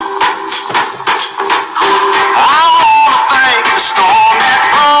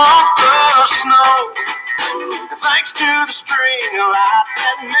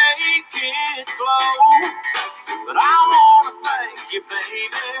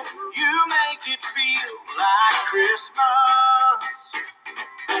You make it feel like Christmas.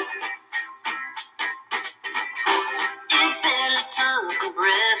 It barely took a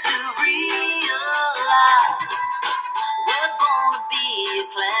breath to realize we're gonna be a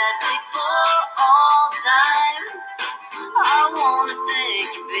classic for all time. I wanna thank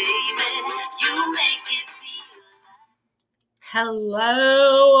you, baby. You make it feel like...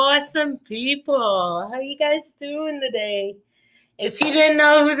 Hello, awesome people. How you guys doing today? If you didn't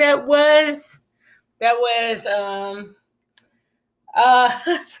know who that was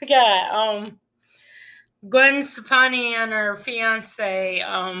I forgot. Gwen Stefani and her fiance,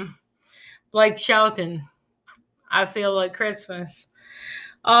 Blake Shelton. I feel like Christmas.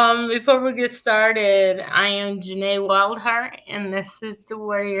 Before we get started, I am Janae Wildheart, and this is the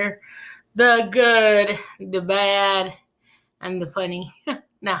Warrior, the good, the bad, and the funny.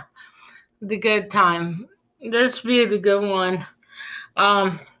 Nah, the good time. This be the good one.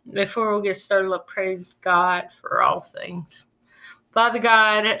 Before we get started, let's praise God for all things. Father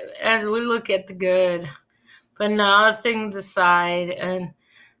God, as we look at the good, putting all things aside and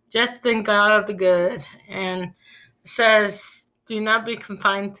just think of the good. And it says, do not be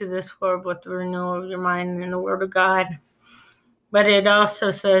confined to this world, but the renewal of your mind in the word of God. But it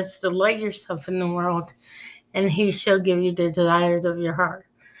also says, delight yourself in the world, and he shall give you the desires of your heart.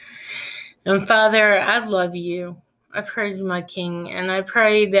 And Father, I love you. I praise my King, and I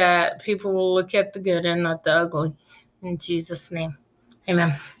pray that people will look at the good and not the ugly. In Jesus' name,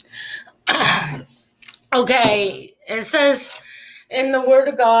 amen. Okay, it says in the Word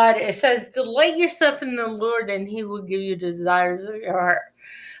of God, it says, delight yourself in the Lord, and he will give you the desires of your heart.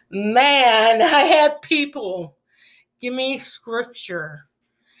 Man, I have people give me scripture,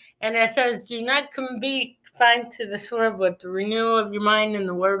 and it says, do not be confined to this world, but the renewal of your mind in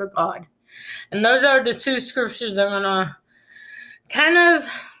the Word of God. And those are the two scriptures I'm going to kind of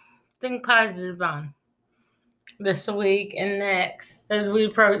think positive on this week and next as we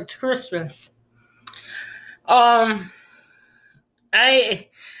approach Christmas. I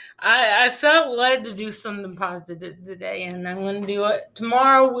felt led to do something positive today, and I'm going to do it.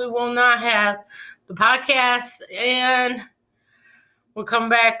 Tomorrow we will not have the podcast, and we'll come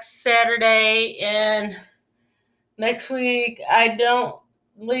back Saturday, and next week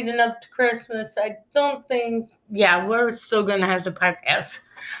leading up to Christmas, I don't think, we're still going to have the podcast.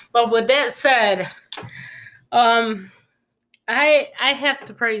 But with that said, I have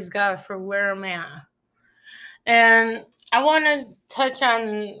to praise God for where I'm at. And I want to touch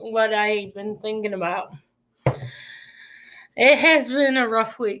on what I've been thinking about. It has been a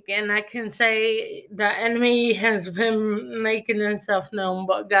rough week, and I can say the enemy has been making himself known,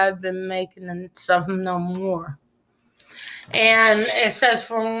 but God has been making himself known more. And it says,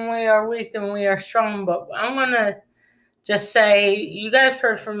 for when we are weak, then we are strong. But I'm going to just say, you guys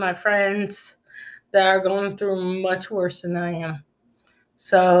pray for my friends that are going through much worse than I am.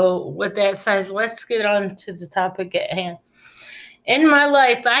 So with that said, let's get on to the topic at hand. In my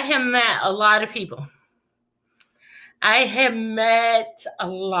life, I have met a lot of people. I have met a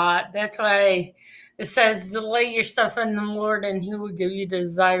lot. That's why it says, delight yourself in the Lord, and he will give you the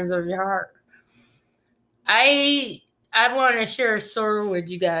desires of your heart. I want to share a story with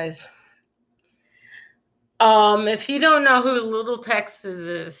you guys. If you don't know who Little Texas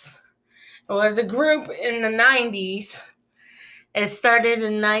is, it was a group in the 90s. It started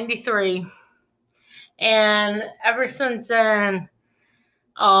in 93. And ever since then,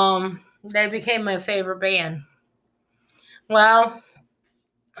 they became my favorite band. Well,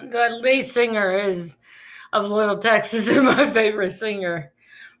 the lead singer of Little Texas is my favorite singer.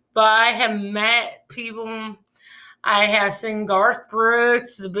 But I have met people. I have seen Garth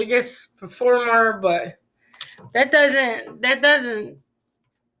Brooks, the biggest performer, but that doesn't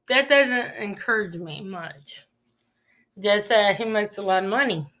encourage me much. Just that he makes a lot of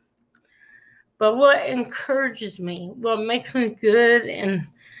money. But what encourages me, what makes me good and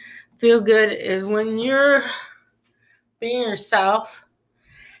feel good, is when you're being yourself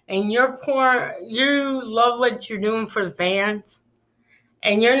and you love what you're doing for the fans,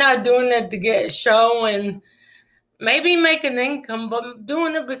 and you're not doing it to get a show and maybe make an income, but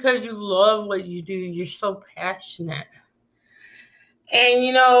doing it because you love what you do. You're so passionate.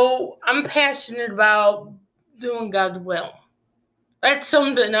 And, I'm passionate about doing God's will. That's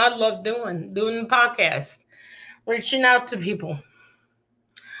something I love doing the podcast, reaching out to people.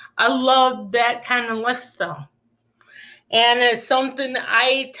 I love that kind of lifestyle. And it's something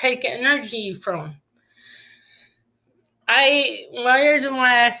I take energy from. One reason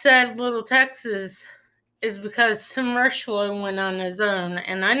why I said Little Texas is because Tim Rushlow went on his own.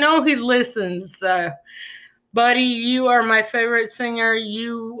 And I know he listens, so Buddy, you are my favorite singer.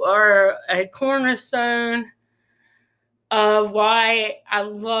 You are a cornerstone of why I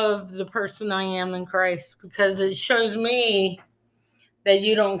love the person I am in Christ, because it shows me that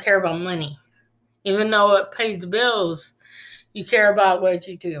you don't care about money. Even though it pays bills, you care about what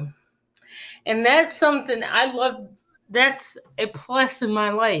you do. And that's something I love. That's a plus in my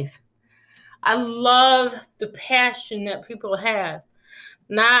life. I love the passion that people have.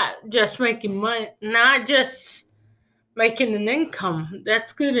 Not just making money, not just making an income.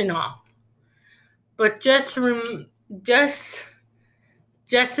 That's good and all. But just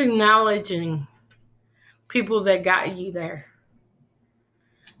acknowledging people that got you there.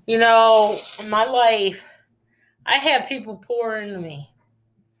 You know, in my life, I have people pour into me.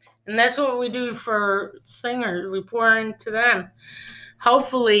 And that's what we do for singers. We pour into them.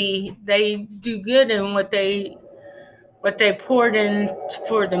 Hopefully they do good in what they poured in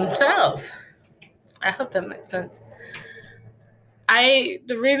for themselves. I hope that makes sense.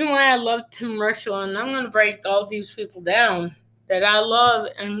 The reason why I love Tim Russell, and I'm going to break all these people down that I love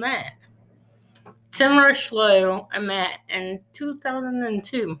and met. Tim Russell I met in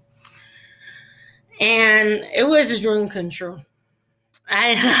 2002. And it was a dream come true.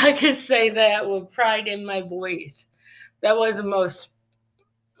 I can say that with pride in my voice. That was the most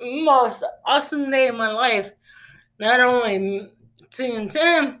awesome day of my life. Not only seeing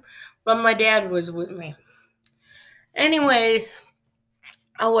Tim, but my dad was with me. Anyways,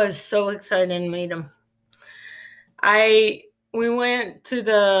 I was so excited to meet him. We went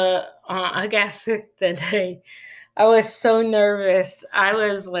to I got sick that day. I was so nervous. I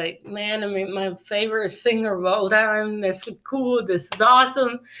was like, man, I mean, my favorite singer of all time. This is cool. This is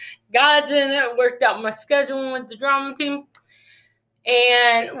awesome. God's in it. Worked out my schedule with the drama team.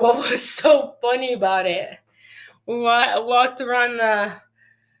 And what was so funny about it, I walked around the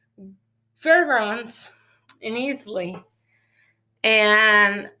fairgrounds in Easley.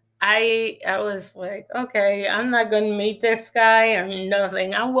 And I was like, okay, I'm not going to meet this guy or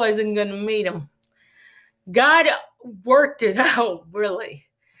nothing. I wasn't going to meet him. God worked it out, really.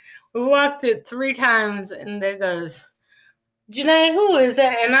 We walked it 3 times, and there goes, Janae, who is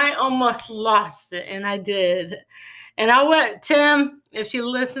that? And I almost lost it, and I did. And I went, Tim, if you're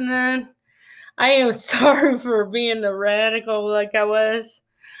listening, I am sorry for being the radical like I was.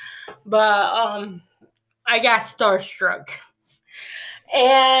 But I got starstruck.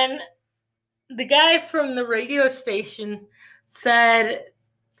 And the guy from the radio station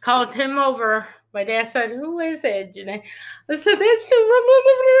called him over. My dad said, who is it, Janae? I said,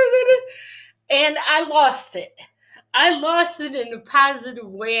 and I lost it. I lost it in a positive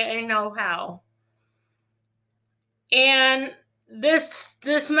way. I know how. And this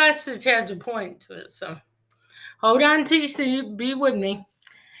message has a point to it. So hold on to your seat. Be with me.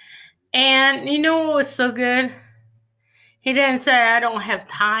 And you know what was so good? He didn't say, I don't have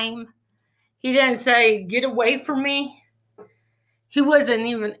time. He didn't say, get away from me. He wasn't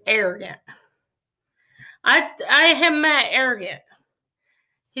even arrogant. I have met arrogant.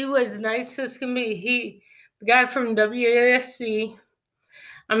 He was nice as can be. The guy from WASC,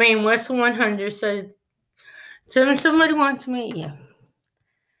 West 100, said, Tim, somebody wants to meet you.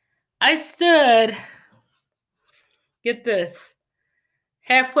 I stood, get this,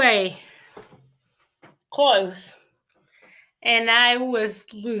 halfway close, and I was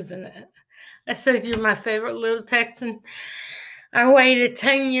losing it. I said, you're my favorite little Texan. I waited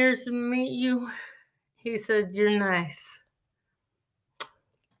 10 years to meet you. He said, you're nice.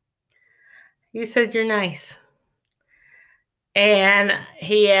 He said, you're nice. And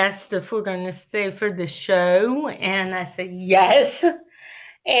he asked if we're going to stay for the show. And I said, yes.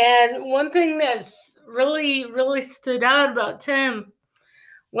 And one thing that's really, really stood out about Tim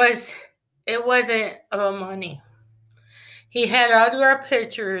was it wasn't about money. He had autographed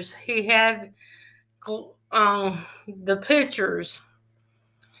pictures. He had the pictures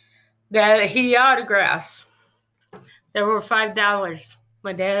that he autographs. They were $5.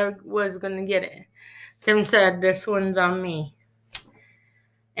 My dad was going to get it. Tim said, this one's on me.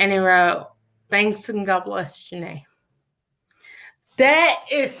 And he wrote, thanks and God bless, Janae. That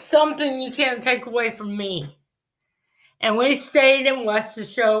is something you can't take away from me. And we stayed and watched the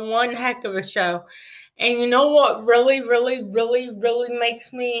show. One heck of a show. And you know what really, really, really, really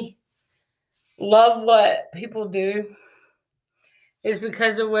makes me love what people do? Is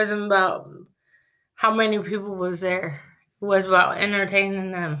because it wasn't about how many people was there. It was about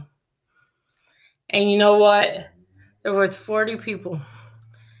entertaining them. And you know what? There was 40 people.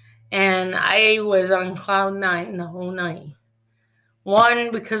 And I was on cloud 9 the whole night.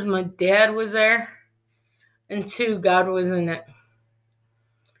 1, because my dad was there. And 2, God was in it.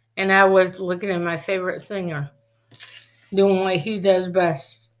 And I was looking at my favorite singer doing what he does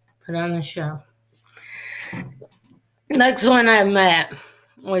best, put on the show. Next one I met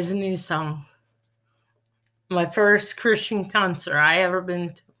was a new song. My first Christian concert I ever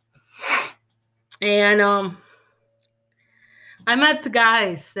been to. And I met the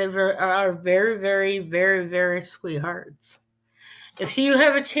guys that are very, very, very, very sweethearts. If you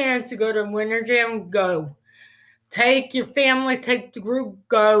have a chance to go to Winter Jam, go. Take your family, take the group,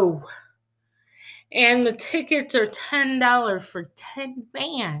 go. And the tickets are $10 for 10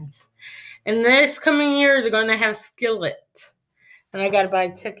 bands. And this coming year, they're going to have Skillet. And I got to buy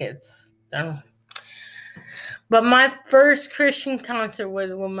tickets. But my first Christian concert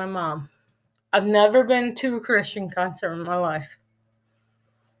was with my mom. I've never been to a Christian concert in my life.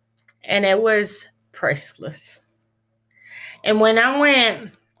 And it was priceless. And when I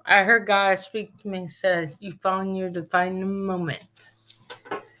went, I heard God speak to me and said, "You found your defining moment."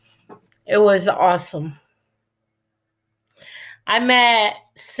 It was awesome. I met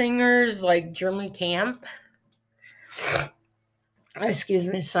singers like Jeremy Camp. Excuse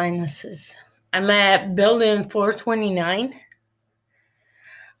me, sinuses. I met Building 429.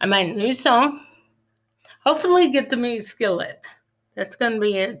 I met New Song. Hopefully get to meet Skillet. That's going to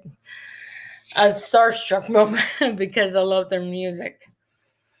be a starstruck moment because I love their music.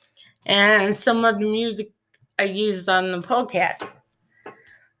 And some of the music I used on the podcast.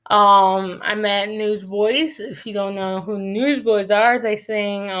 I met Newsboys. If you don't know who Newsboys are, they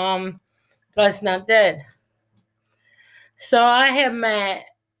sing God's Not Dead. So I have met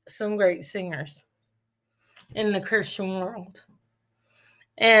some great singers in the Christian world.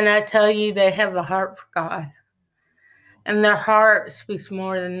 And I tell you, they have a heart for God. And their heart speaks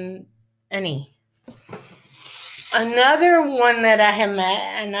more than any. Another one that I have met,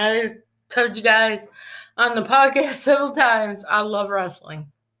 and I told you guys on the podcast several times, I love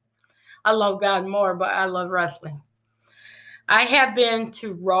wrestling. I love God more, but I love wrestling. I have been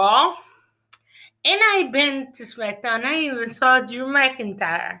to Raw, and I've been to SmackDown. I even saw Drew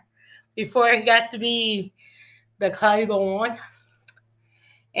McIntyre before he got to be the Claiborne.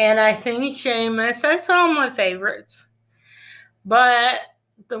 And I seen Sheamus. I saw my favorites. But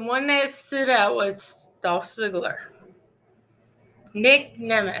the one that stood out was Dolph Ziggler. Nick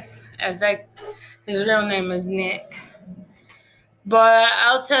Nemeth, his real name is Nick. But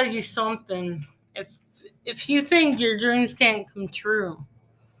I'll tell you something. If you think your dreams can't come true,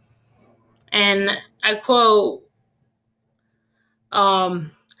 and I quote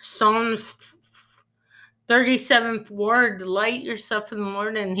Psalm 37th word, delight yourself in the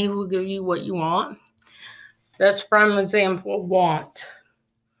Lord and he will give you what you want. That's prime example of want.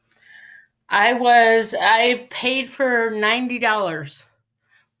 I paid for $90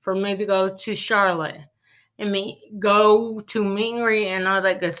 for me to go to Charlotte and go to meet and greet and all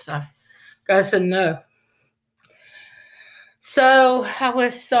that good stuff. God said no. So I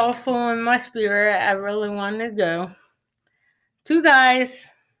was so full in my spirit, I really wanted to go. Two guys,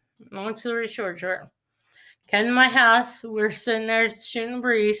 long story short, came to my house. We were sitting there shooting a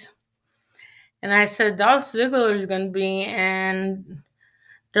breeze. And I said, Dolph Ziggler is going to be in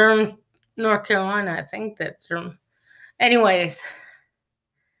Durham, North Carolina. I think that's Durham. Anyways,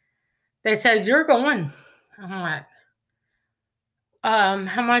 they said, you're going. I'm like,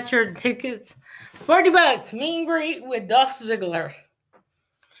 how much are the tickets? $40, meet and greet with Dolph Ziggler.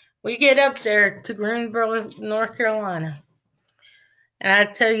 We get up there to Greensboro, North Carolina. And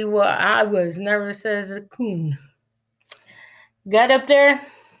I tell you what, I was nervous as a coon. Got up there,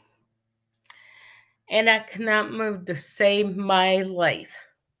 and I could not move to save my life.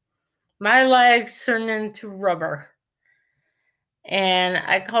 My legs turned into rubber. And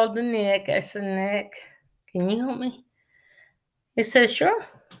I called to Nick. I said, Nick, can you help me? He said, sure.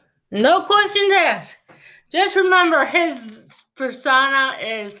 No questions asked. Just remember, his persona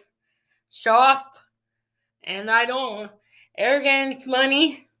is show off, and I don't. Arrogance,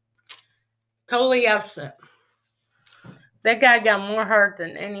 money, totally absent. That guy got more heart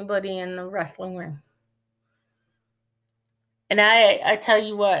than anybody in the wrestling ring. And I tell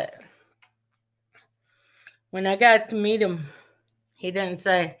you what, when I got to meet him, he didn't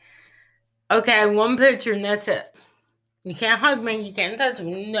say, okay, one picture and that's it. You can't hug me, you can't touch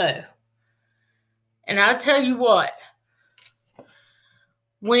me. No. And I'll tell you what,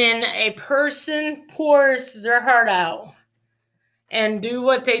 when a person pours their heart out and do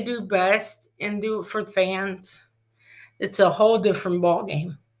what they do best and do it for the fans, it's a whole different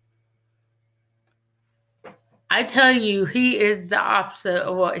ballgame. I tell you, he is the opposite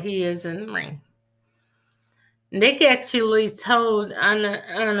of what he is in the ring. Nick actually told on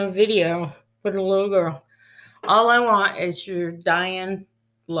a video with a little girl, all I want is your dying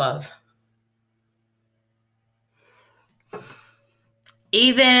love.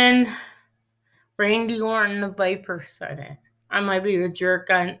 Even Randy Orton, the Viper, said it. I might be a jerk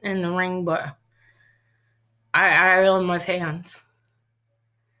in the ring, but I love my fans.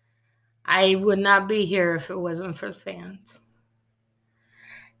 I would not be here if it wasn't for the fans.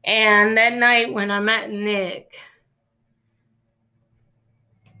 And that night when I met Nick,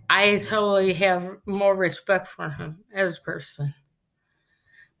 I totally have more respect for him as a person.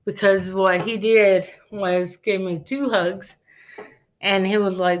 Because what he did was give me 2 hugs, and he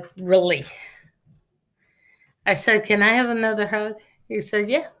was like, really? I said, can I have another hug? He said,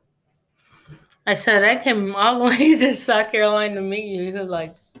 yeah. I said, I came all the way to South Carolina to meet you. He was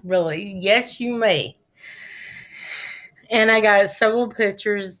like, really? Yes, you may. And I got several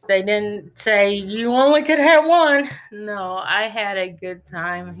pictures. They didn't say, you only could have one. No, I had a good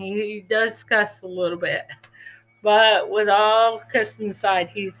time. He does cuss a little bit. But with all cussing aside,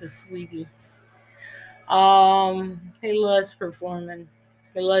 he's a sweetie. He loves performing.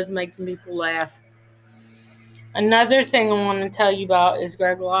 He loves making people laugh. Another thing I want to tell you about is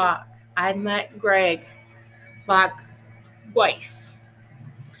Greg Locke. I met Greg Locke twice.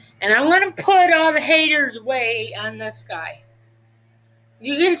 And I'm going to put all the haters away on this guy.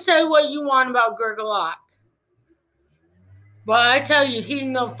 You can say what you want about Greg Locke. But I tell you, he's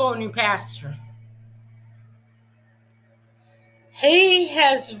no phony pastor. He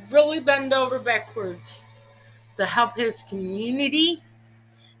has really bent over backwards to help his community.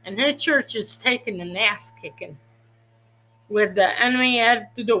 And his church is taking an ass kicking with the enemy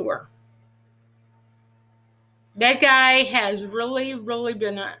at the door. That guy has really, really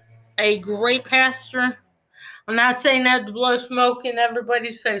been a great pastor. I'm not saying that to blow smoke in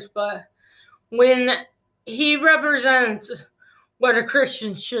everybody's face, but when he represents what a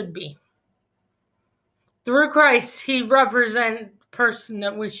Christian should be. Through Christ, he represents the person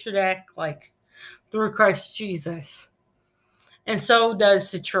that we should act like. Through Christ Jesus. And so does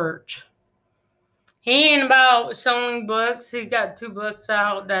the church. He ain't about selling books. He got 2 books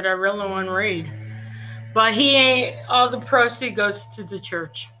out that I really want to read. But he ain't, all the proceeds goes to the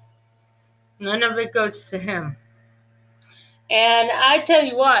church. None of it goes to him. And I tell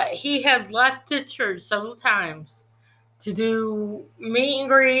you what, he has left the church several times to do meet and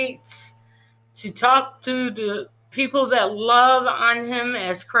greets, to talk to the people that love on him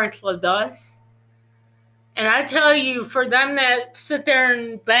as Christ loved us. And I tell you, for them that sit there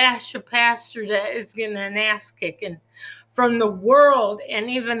and bash a pastor that is getting an ass kicking from the world and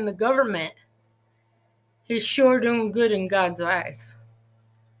even the government, he's sure doing good in God's eyes.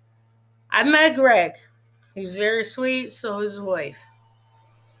 I met Greg. He's very sweet, so is his wife.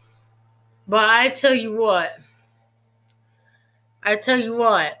 But I tell you what,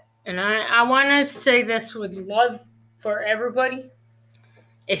 and I want to say this with love for everybody.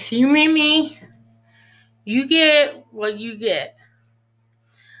 If you meet me, you get what you get.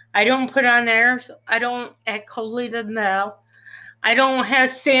 I don't put on airs. I don't act holier than thou. I don't have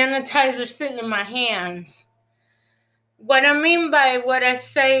sanitizer sitting in my hands. What I mean by what I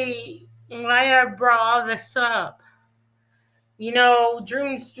say, why I brought all this up,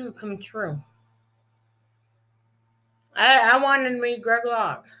 dreams do come true. I wanted to meet Greg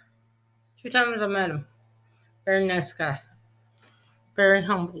Locke. 2 times I met him. Very nice guy. Very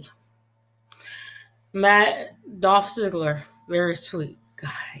humbled. Met Dolph Ziggler. Very sweet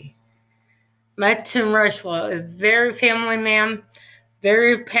guy. Met Tim Rushwell. A very family man.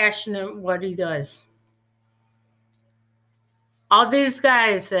 Very passionate what he does. All these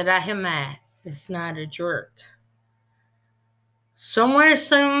guys that I have met is not a jerk. Somewhere,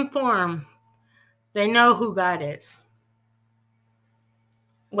 some form, they know who God is.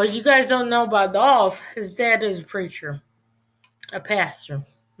 What you guys don't know about Dolph, his dad is a preacher, a pastor,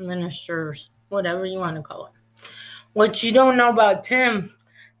 ministers, whatever you want to call it. What you don't know about Tim's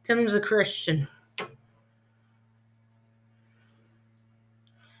a Christian.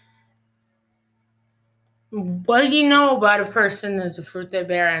 What do you know about a person is the fruit they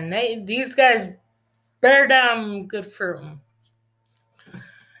bear? And these guys bear down good fruit.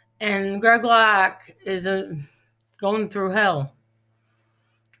 And Greg Locke is going through hell.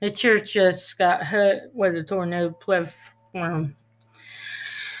 The church just got hit with a tornado platform.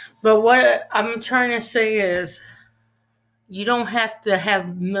 But what I'm trying to say is, you don't have to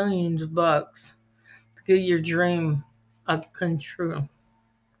have millions of bucks to get your dream come true.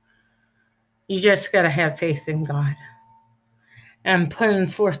 You just got to have faith in God. And putting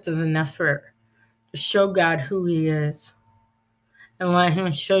forth an effort to show God who He is. And let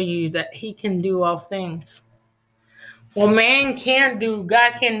Him show you that He can do all things. Well, man can't do,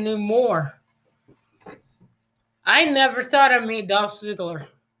 God can do more. I never thought I'd meet Dolph Ziggler.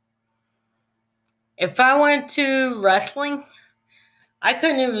 If I went to wrestling, I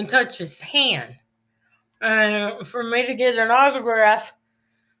couldn't even touch his hand. And for me to get an autograph,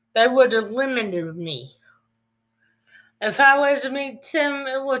 they would have limited me. If I was to meet Tim,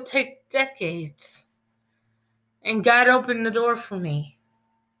 it would take decades. And God opened the door for me.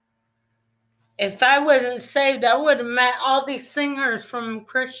 If I wasn't saved, I would have met all these singers from the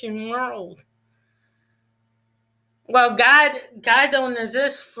Christian world. Well, God don't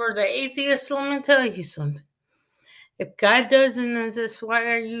exist for the atheists. Let me tell you something. If God doesn't exist, why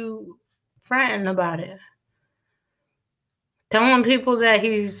are you fretting about it? Telling people that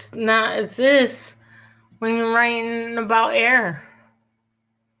he's not exist when you're writing about air.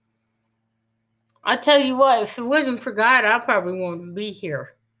 I tell you what, if it wasn't for God, I probably wouldn't be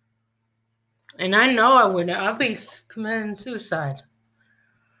here. And I know I wouldn't. I'd be committing suicide.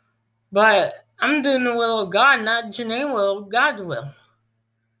 But I'm doing the will of God, not Janae's will, God's will.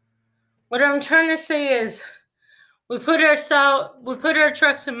 What I'm trying to say is, we put our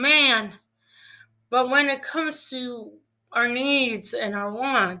trust in man, but when it comes to our needs and our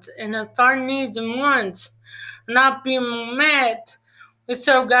wants, and if our needs and wants are not being met, we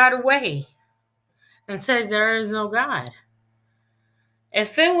throw God away and say there is no God.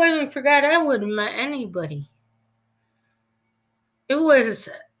 If it wasn't for God, I wouldn't have met anybody. It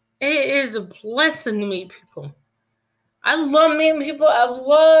is a blessing to meet people. I love meeting people. I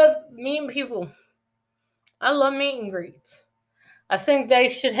love meet and greets. I think they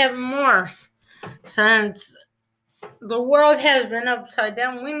should have more, since the world has been upside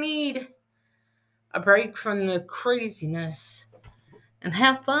down. We need a break from the craziness and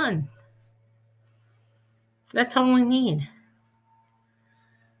have fun. That's all we need.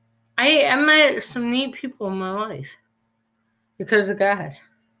 I met some neat people in my life because of God.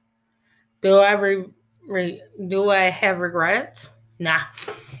 Do I have regrets? Nah,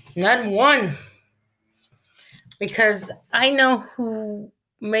 not one. Because I know who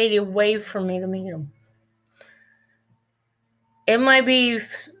made a way for me to meet him. It might be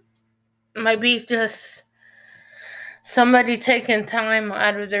just somebody taking time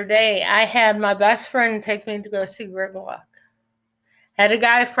out of their day. I had my best friend take me to go see Greg Locke. Had a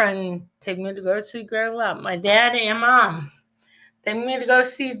guy friend take me to go see Greg Locke. My dad and mom take me to go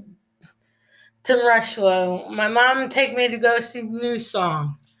see Tim Rushlow. My mom take me to go see New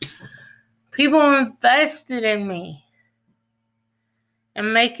Song. People invested in me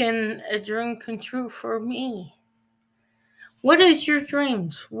and making a dream come true for me. What is your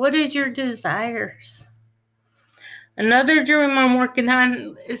dreams? What is your desires? Another dream I'm working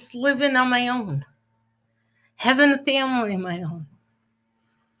on is living on my own. Having a family of my own.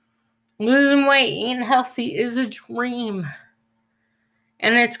 Losing weight, eating healthy is a dream.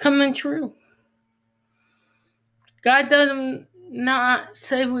 And it's coming true. God doesn't not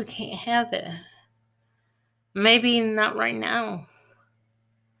say we can't have it. Maybe not right now.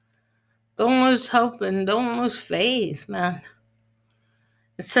 Don't lose hope and don't lose faith, man.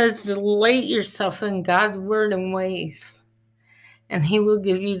 It says delight yourself in God's word and ways, and he will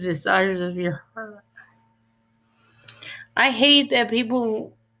give you desires of your heart. I hate that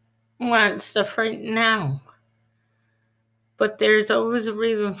people want stuff right now, but there's always a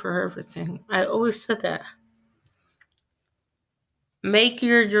reason for everything. I always said that. Make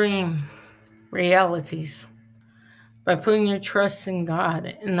your dream realities by putting your trust in God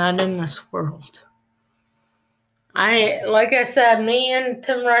and not in this world. Like I said, me and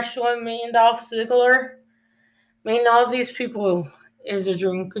Tim Rushlow, me and Dolph Ziggler, me and all these people is a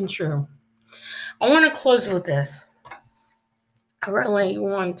dream come true. I want to close with this. I really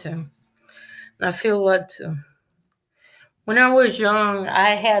want to. And I feel led to. When I was young,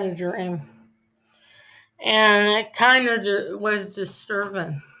 I had a dream. And it kind of was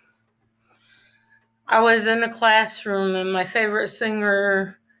disturbing. I was in the classroom and my favorite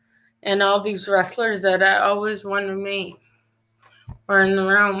singer and all these wrestlers that I always wanted to meet were in the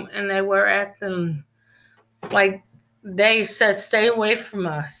room, and they were acting like they said, stay away from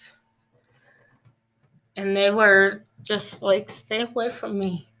us. And they were just like, stay away from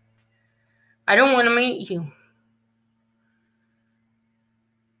me. I don't want to meet you.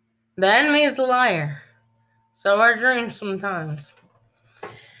 The enemy is a liar. So are dreams sometimes.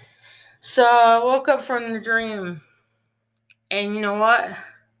 So I woke up from the dream. And you know what?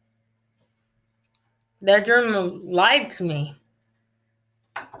 That dream lied to me.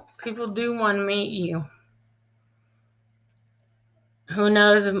 People do want to meet you. Who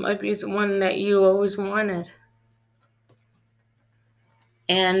knows, it might be the one that you always wanted.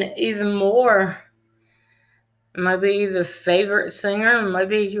 And even more, it might be the favorite singer, it might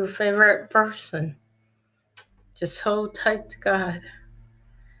be your favorite person. Just hold tight to God.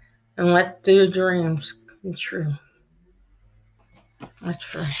 and let the dreams come true. Let's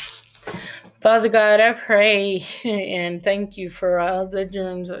pray. Father God, I pray and thank you for all the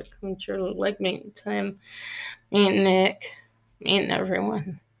dreams that come true, like meeting Tim, meeting Nick, meeting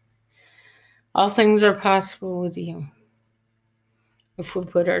everyone. All things are possible with you if we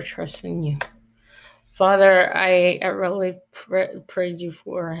put our trust in you. Father, I really prayed you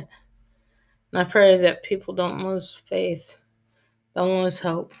for it. And I pray that people don't lose faith, don't lose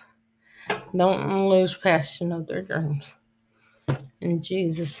hope, don't lose passion of their dreams. In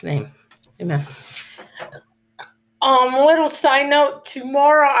Jesus' name, amen. Little side note,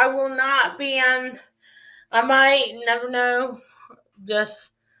 tomorrow I will not be on. I might, never know.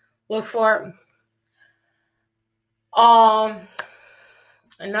 Just look for it.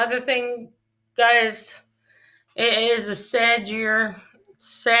 Another thing, guys, it is a sad year,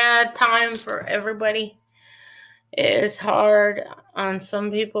 sad time for everybody. It is hard on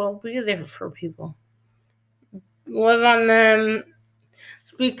some people. Be there for people. Love on them.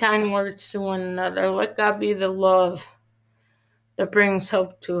 Speak kind words to one another. Let God be the love that brings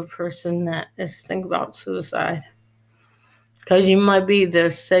hope to a person that is thinking about suicide. Because you might be the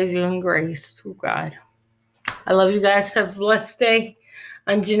saving grace to God. I love you guys. Have a blessed day.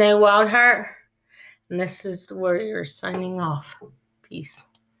 I'm Janae Wildheart. And this is the Warrior signing off. Peace.